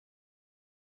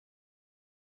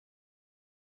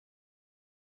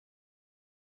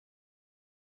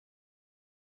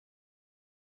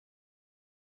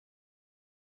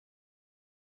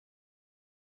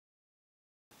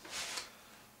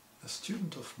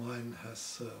student of mine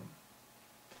has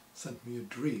sent me a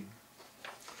dream,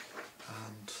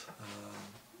 and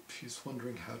she's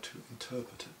wondering how to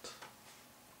interpret it.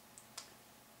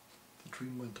 The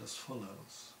dream went as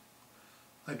follows.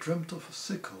 I dreamt of a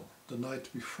sickle the night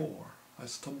before I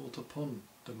stumbled upon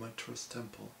the Mitras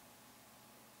temple.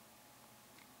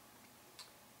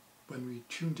 When we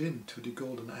tuned in to the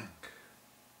golden ankh,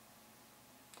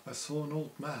 I saw an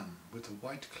old man with a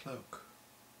white cloak,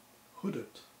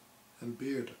 hooded and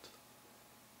bearded,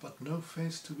 but no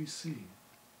face to be seen.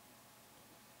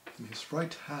 In his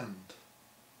right hand,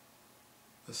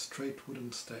 a straight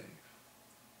wooden stave.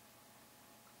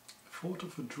 I thought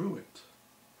of a druid,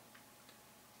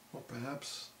 or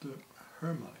perhaps the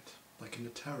hermit, like in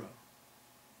the tarot.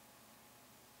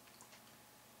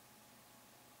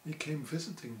 He came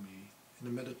visiting me in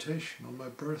a meditation on my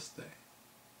birthday,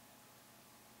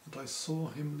 and I saw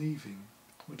him leaving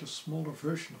with a smaller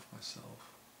version of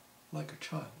myself, like a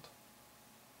child.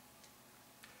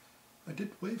 I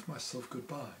did wave myself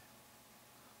goodbye.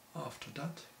 After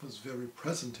that, it was very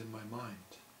present in my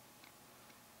mind.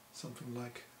 Something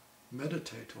like,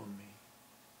 meditate on me,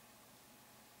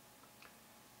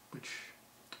 which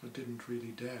I didn't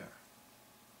really dare.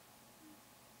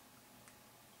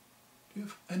 Do you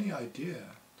have any idea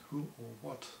who or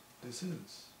what this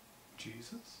is?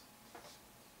 Jesus?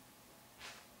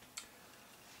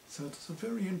 So it's a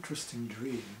very interesting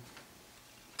dream.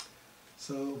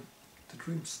 So the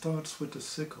dream starts with the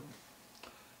sickle,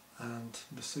 and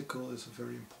the sickle is a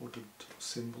very important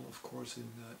symbol, of course,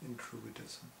 in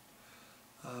Druidism.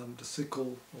 The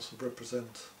sickle also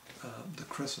represents the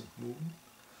crescent moon,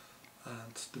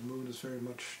 and the moon is very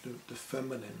much the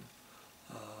feminine,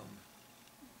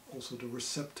 also the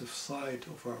receptive side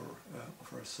of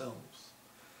ourselves.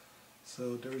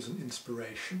 So there is an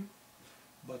inspiration,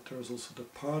 but there is also the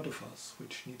part of us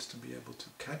which needs to be able to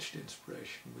catch the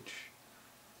inspiration, which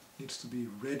needs to be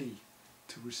ready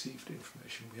to receive the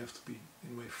information. We have to be,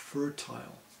 in a way,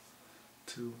 fertile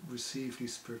to receive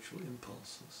these spiritual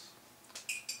impulses.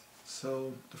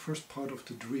 So the first part of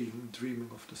the dream, dreaming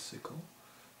of the sickle,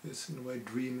 is in a way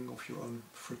dreaming of your own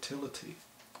fertility,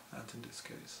 and in this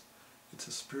case it's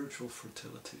a spiritual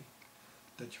fertility,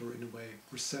 that you're in a way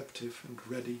receptive and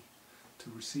ready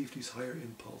to receive these higher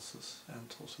impulses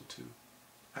and also to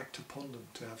act upon them,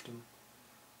 to have them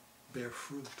bear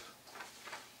fruit.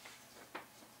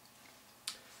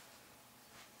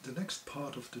 The next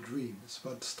part of the dream is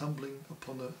about stumbling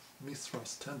upon a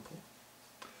Mitras temple.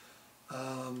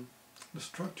 The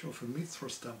structure of a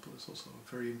Mitras temple is also a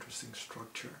very interesting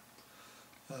structure.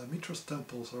 Mitras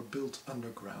temples are built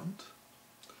underground.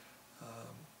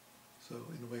 So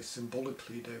in a way,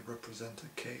 symbolically, they represent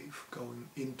a cave going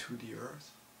into the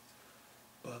earth.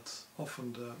 But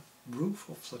often the roof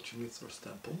of such a Mitras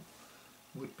temple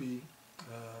would be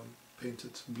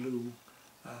painted blue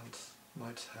and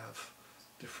might have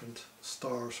different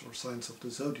stars or signs of the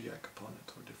zodiac upon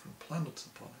it, or different planets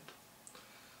upon it.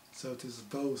 So it is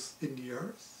both in the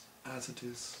earth as it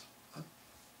is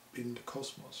in the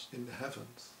cosmos, in the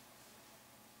heavens.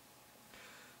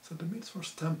 So the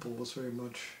Mitras temple was very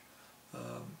much,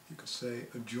 you could say,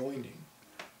 a joining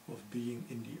of being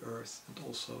in the earth and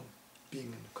also being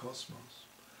in the cosmos.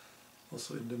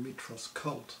 Also in the Mitras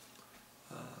cult,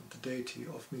 the deity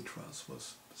of Mitras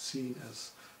was seen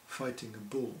as fighting a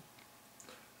bull.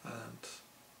 And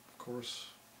of course,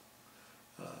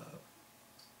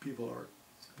 people are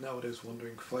nowadays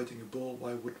wondering, fighting a bull,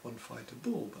 why would one fight a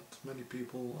bull? But many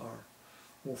people are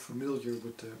more familiar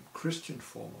with the Christian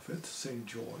form of it, Saint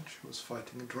George, who was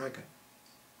fighting a dragon.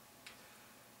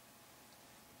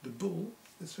 The bull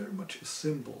is very much a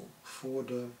symbol for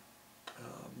the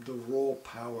raw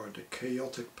power, the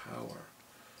chaotic power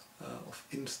of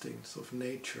instincts, of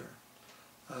nature.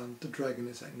 And the dragon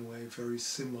is in a way very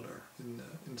similar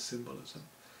in symbolism.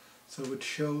 So it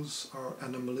shows our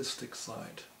animalistic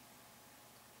side,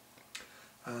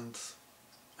 and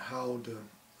how the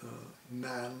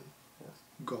man, or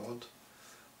God,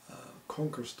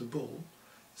 conquers the bull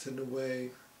is in a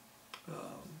way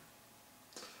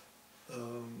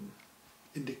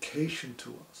indication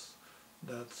to us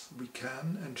that we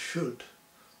can and should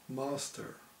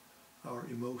master our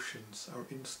emotions, our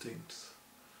instincts,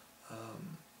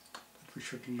 that we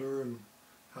should learn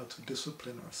how to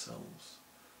discipline ourselves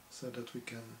so that we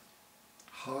can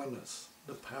harness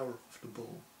the power of the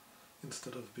bull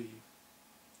instead of be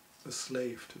a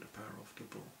slave to the power of the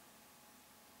bull.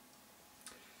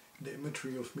 In the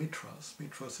imagery of Mitras,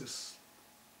 Mitras is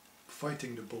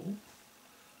fighting the bull,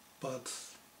 but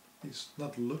he's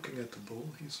not looking at the bull,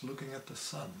 he's looking at the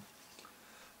sun.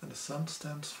 And the sun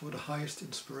stands for the highest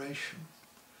inspiration.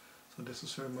 So this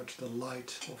is very much the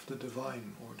light of the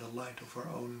divine, or the light of our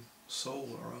own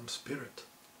soul, our own spirit,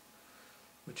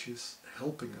 which is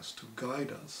helping us, to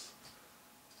guide us,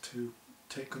 to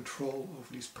take control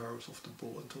over these powers of the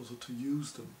bull, and also to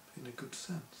use them in a good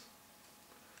sense.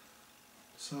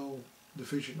 So the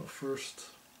vision of first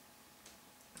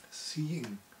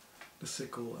seeing the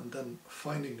sickle and then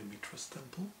finding the Mitras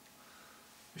temple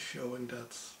is showing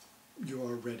that you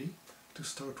are ready to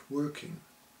start working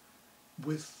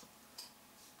with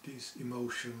these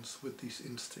emotions, with these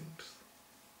instincts,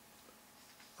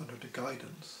 under the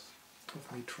guidance of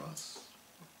Mitras,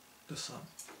 the sun.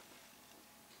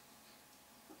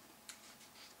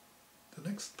 The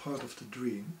next part of the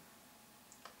dream,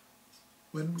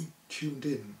 when we tuned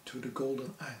in to the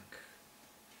golden ankh.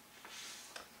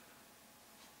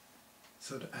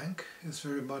 So the ankh is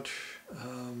very much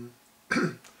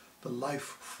the life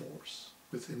force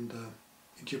within the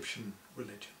Egyptian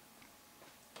religion.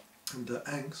 And the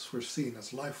ankhs were seen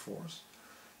as life force,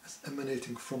 as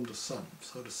emanating from the sun.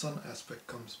 So the sun aspect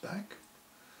comes back.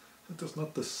 So it is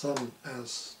not the sun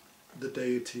as the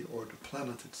deity or the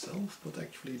planet itself, but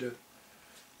actually the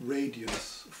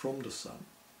radiance from the sun.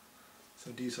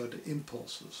 So these are the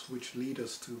impulses which lead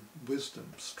us to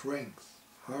wisdom, strength,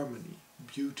 harmony,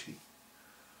 beauty,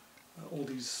 all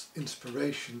these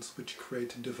inspirations which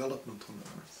create development on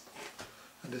earth.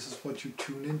 And this is what you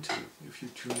tune into if you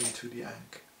tune into the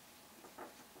ankh.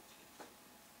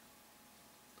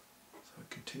 So I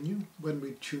continue. When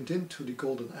we tuned into the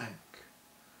golden ankh,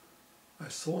 I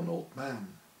saw an old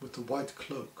man with a white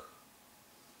cloak,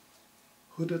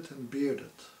 hooded and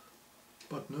bearded,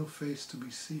 but no face to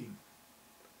be seen.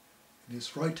 In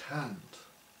his right hand,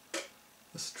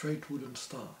 a straight wooden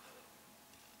staff.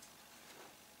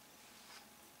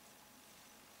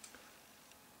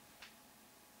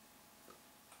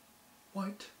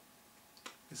 White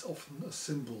is often a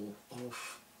symbol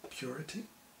of purity.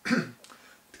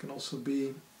 It can also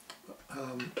be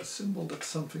a symbol that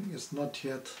something is not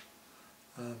yet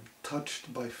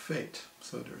touched by fate.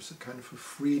 So there's a kind of a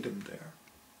freedom there.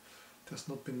 It has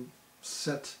not been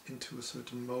set into a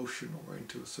certain motion or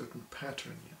into a certain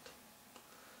pattern yet.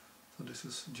 So this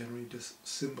is generally this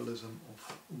symbolism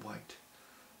of white.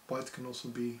 White can also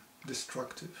be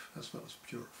destructive as well as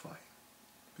purifying.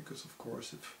 Because of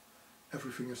course if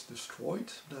everything is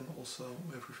destroyed, then also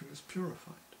everything is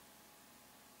purified.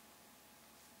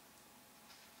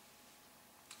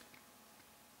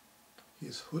 He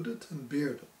is hooded and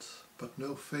bearded, but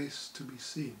no face to be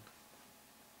seen.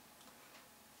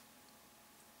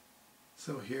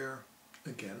 So here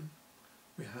again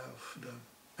we have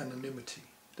the anonymity,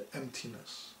 the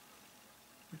emptiness,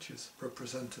 which is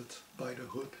represented by the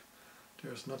hood.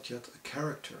 There is not yet a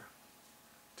character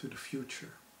to the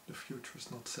future. The future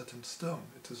is not set in stone.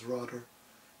 It is rather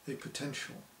a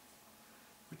potential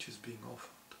which is being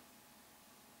offered.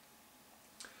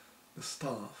 The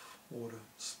staff, or the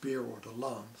spear, or the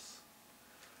lance,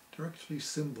 they're actually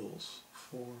symbols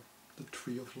for the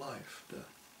tree of life,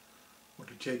 or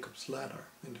the Jacob's ladder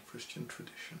in the Christian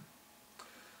tradition.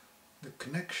 The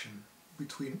connection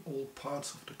between all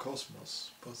parts of the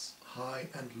cosmos, both high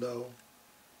and low,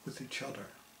 with each other.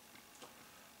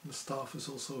 The staff is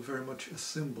also very much a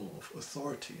symbol of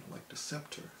authority, like the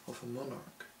scepter of a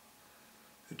monarch.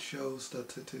 It shows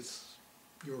that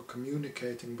you're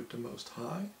communicating with the Most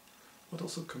High, but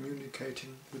also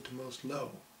communicating with the Most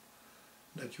Low.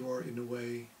 That you are in a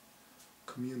way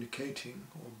communicating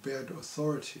or bear the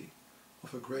authority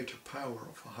of a greater power,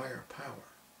 of a higher power.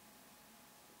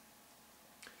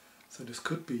 So this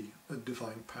could be a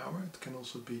divine power, it can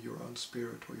also be your own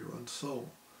spirit or your own soul,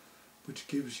 which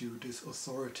gives you this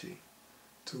authority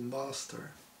to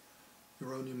master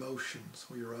your own emotions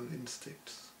or your own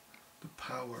instincts, the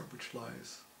power which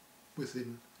lies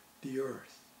within the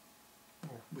earth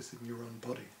or within your own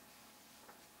body.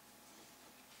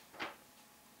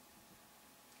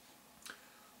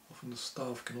 Often the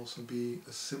staff can also be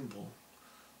a symbol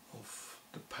of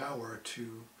the power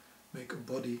to make a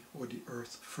body or the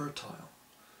earth fertile,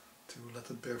 to let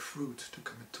it bear fruit, to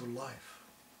commit to life.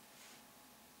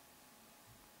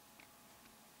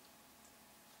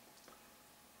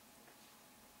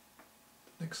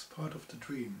 Next part of the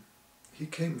dream, he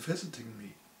came visiting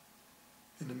me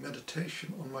in a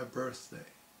meditation on my birthday,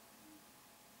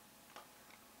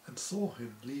 and saw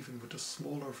him leaving with a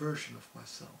smaller version of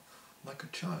myself, like a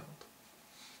child.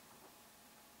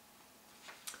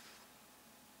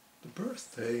 The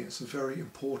birthday is a very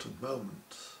important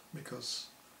moment, because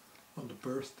on the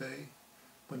birthday,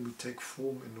 when we take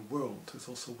form in the world, is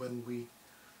also when we,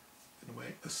 in a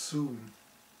way, assume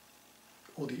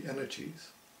all the energies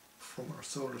from our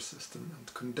solar system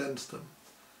and condense them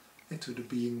into the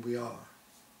being we are.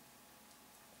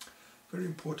 A very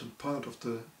important part of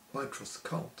the Mitras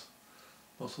cult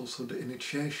was also the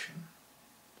initiation,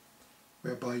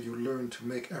 whereby you learn to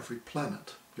make every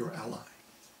planet your ally.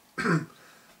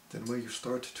 Then where you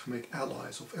start to make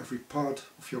allies of every part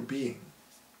of your being,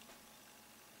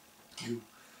 you,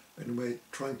 in a way,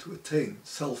 trying to attain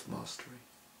self-mastery.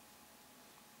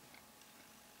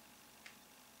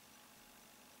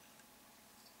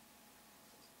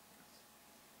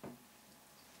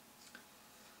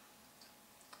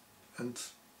 And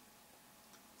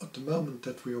at the moment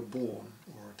that we are born,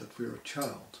 or that we are a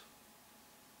child,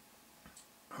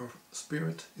 our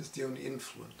spirit is the only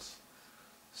influence.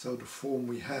 So the form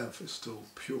we have is still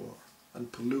pure,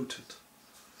 unpolluted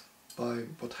by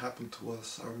what happened to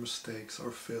us, our mistakes,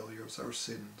 our failures, our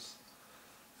sins,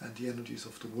 and the energies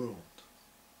of the world.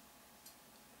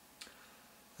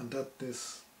 And that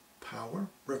this power,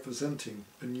 representing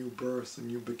a new birth, a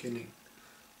new beginning,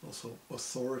 also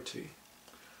authority,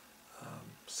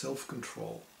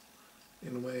 self-control,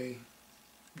 in a way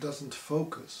doesn't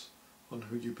focus on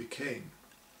who you became,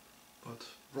 but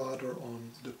rather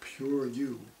on the pure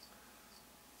you.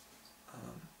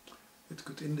 It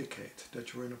could indicate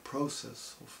that you're in a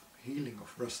process of healing,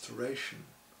 of restoration,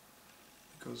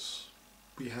 because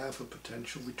we have a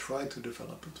potential, we try to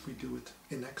develop it, we do it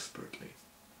inexpertly,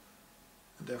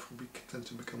 and therefore we tend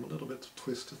to become a little bit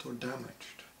twisted or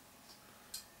damaged.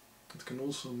 It can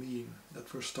also mean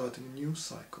that we're starting a new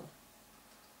cycle,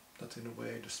 that in a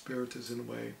way the spirit is in a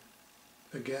way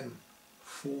again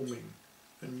forming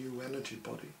a new energy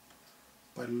body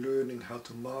by learning how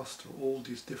to master all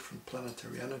these different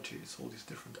planetary energies, all these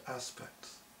different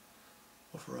aspects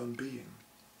of our own being.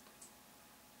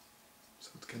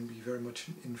 So it can be very much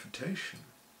an invitation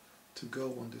to go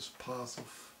on this path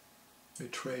of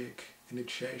Mitraic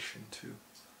initiation, to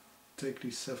take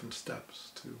these 7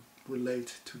 steps, to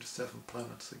relate to the 7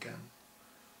 planets again,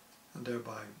 and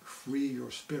thereby free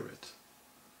your spirit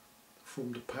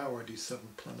from the power these 7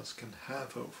 planets can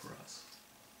have over us.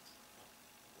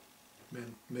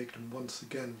 And make them once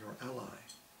again your ally.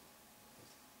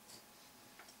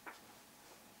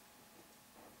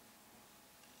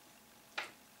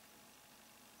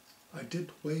 I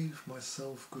did wave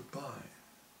myself goodbye.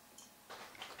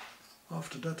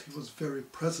 After that he was very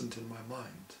present in my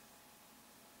mind.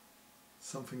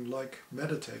 Something like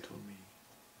meditate on me,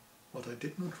 what I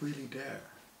did not really dare.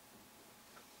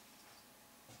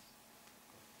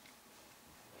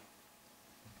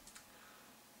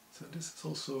 So this is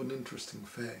also an interesting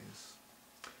phase,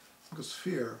 because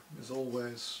fear is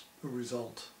always a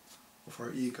result of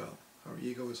our ego. Our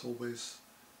ego is always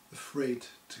afraid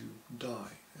to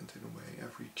die, and in a way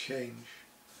every change,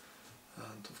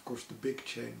 and of course the big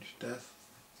change, death,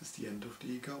 is the end of the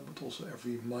ego, but also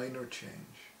every minor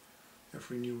change,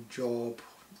 every new job,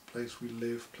 place we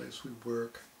live, place we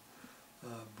work,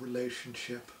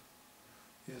 relationship,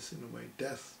 is in a way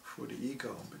death for the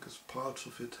ego, because parts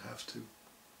of it have to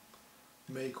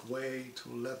make way, to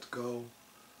let go,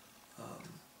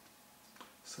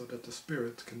 so that the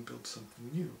spirit can build something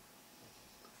new.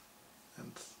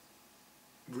 And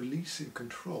releasing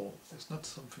control is not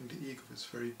something the ego is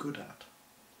very good at.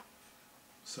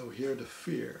 So here the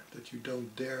fear that you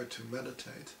don't dare to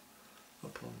meditate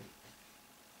upon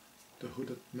the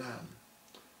hooded man,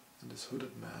 and this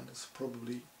hooded man is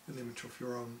probably an image of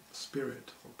your own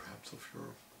spirit, or perhaps of your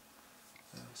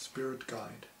spirit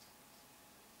guide.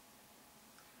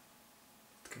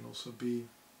 It can also be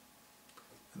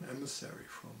an emissary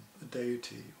from a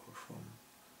deity, or from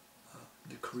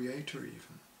the creator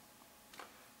even,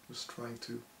 who's trying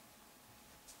to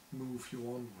move you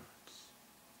onwards.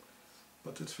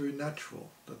 But it's very natural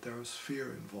that there is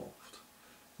fear involved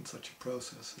in such a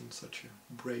process, in such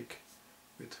a break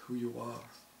with who you are,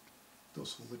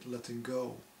 also with letting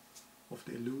go of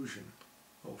the illusion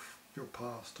of your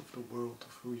past, of the world,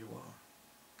 of who you are.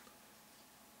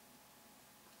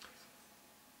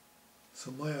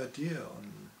 So my idea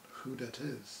on who that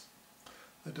is,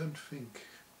 I don't think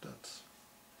that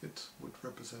it would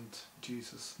represent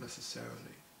Jesus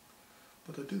necessarily,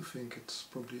 but I do think it's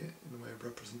probably in a way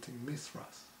representing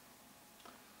Mitras.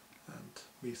 And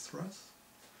Mitras,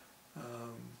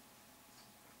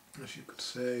 as you could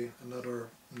say, another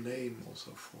name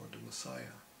also for the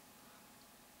Messiah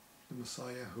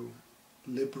who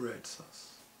liberates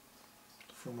us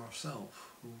from ourselves,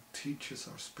 who teaches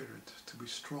our spirit to be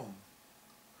strong,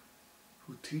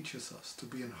 who teaches us to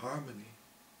be in harmony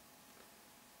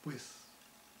with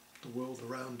the world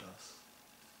around us.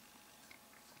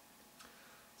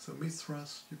 So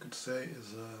Mitras, you could say,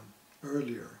 is an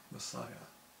earlier Messiah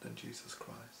than Jesus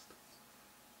Christ.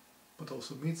 But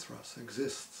also Mitras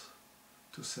exists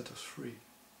to set us free.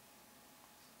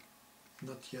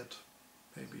 Not yet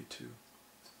maybe to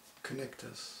connect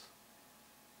us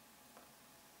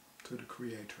to the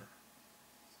Creator,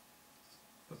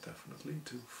 but definitely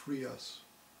to free us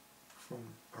from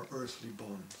our earthly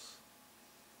bonds,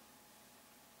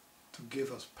 to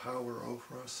give us power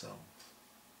over ourselves,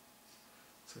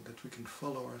 so that we can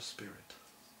follow our spirit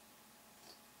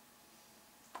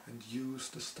and use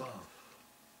the staff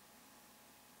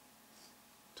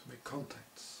to make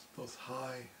contacts, both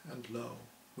high and low,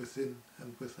 within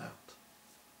and without.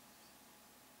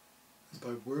 And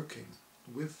by working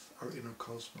with our inner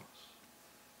cosmos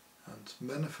and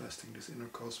manifesting this inner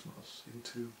cosmos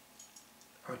into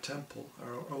our temple,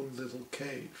 our own little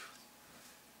cave,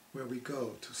 where we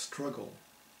go to struggle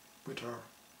with our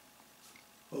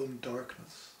own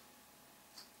darkness,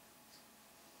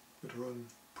 with our own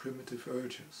primitive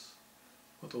urges,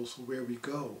 but also where we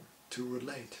go to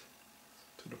relate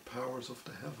to the powers of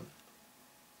the heaven.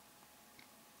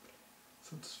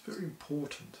 So it's very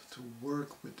important to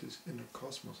work with this inner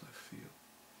cosmos, I feel.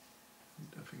 And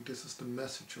I think this is the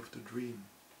message of the dream,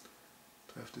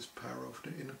 to have this power of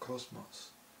the inner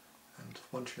cosmos. And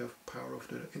once you have power of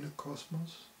the inner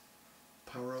cosmos,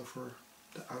 power over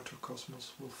the outer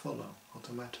cosmos will follow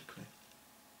automatically.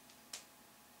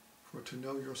 For to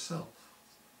know yourself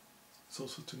is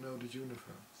also to know the universe.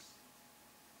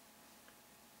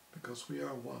 Because we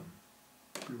are one,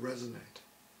 we resonate.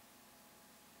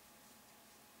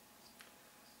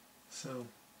 So,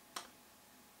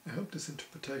 I hope this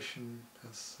interpretation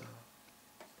has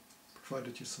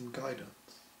provided you some guidance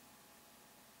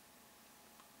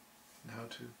in how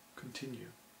to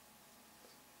continue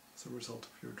as a result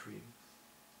of your dream.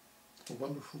 A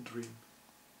wonderful dream.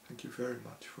 Thank you very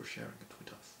much for sharing it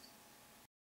with us.